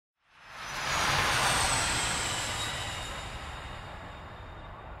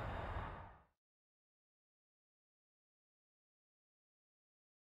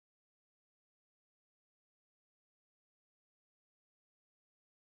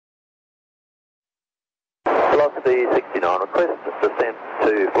Velocity 69, request descent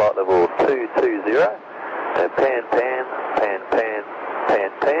to flight level 220, and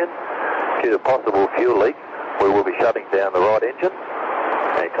pan, due to possible fuel leak, we will be shutting down the right engine,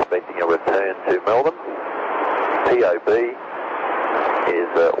 expecting a return to Melbourne. POB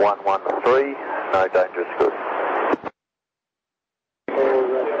is 113, no dangerous goods.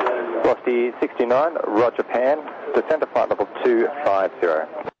 Velocity 69, roger pan, descend to flight level 250.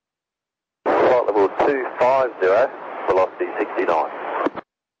 Flight level 250, velocity 69.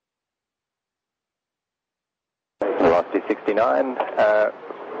 Velocity 69,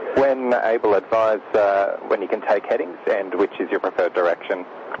 when able, advise when you can take headings and which is your preferred direction.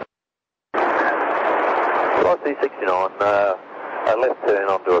 Velocity 69, a left turn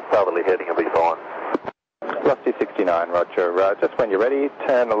onto a southerly heading will be fine. Velocity 69, roger. Just when you're ready,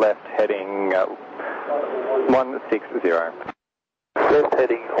 turn left heading 160. Left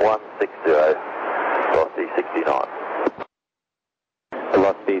heading 160, velocity 69.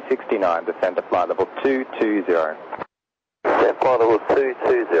 Velocity 69, descend to flight level 220. Descend flight level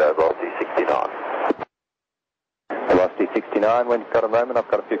 220, velocity 69. Velocity 69, when you've got a moment, I've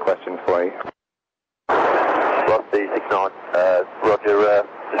got a few questions for you. Velocity 69, roger,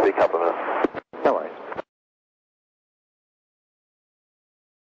 just be a couple of minutes. No worries.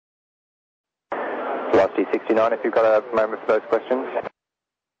 Velocity 69, if you've got a moment for those questions.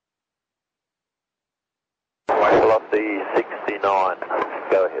 Velocity 69,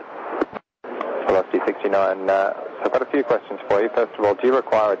 go ahead. Velocity 69, so I've got a few questions for you. First of all, do you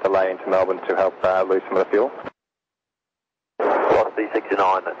require a delay into Melbourne to help lose some of the fuel? Velocity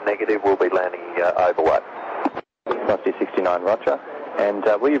 69, negative, we'll be landing overweight. Velocity 69, roger. And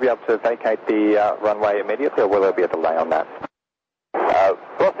will you be able to vacate the runway immediately, or will there be a delay on that?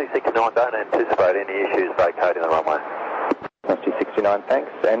 Velocity 69, don't anticipate any issues vacating the runway. Velocity 69,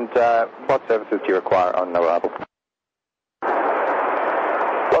 thanks. And what services do you require on arrival?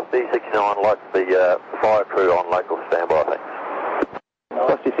 Velocity 69, like the fire crew on local standby, thanks.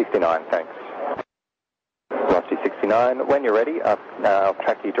 Velocity 69, thanks. Velocity 69, when you're ready, I'll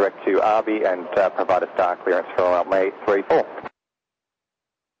track you direct to RB and provide a star clearance for runway 34.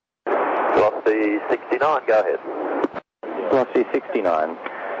 Velocity 69, go ahead. Velocity 69,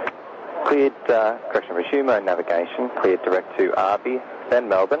 cleared, correction, resume navigation, cleared direct to RB, then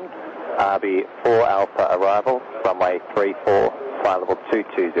Melbourne, RB 4 Alpha arrival, runway 34, flight level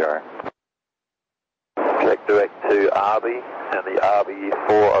 220. Check direct to RB, and the RB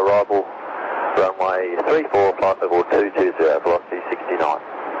 4 arrival, runway 34, flight level 220, velocity 69.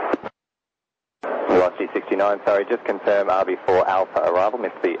 Velocity 69, sorry, just confirm RB 4 Alpha arrival,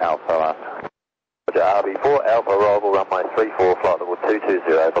 missed the Alpha last. RB 4 Alpha arrival, runway 34, flight level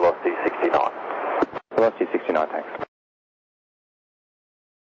 220, velocity 69. Velocity 69, thanks.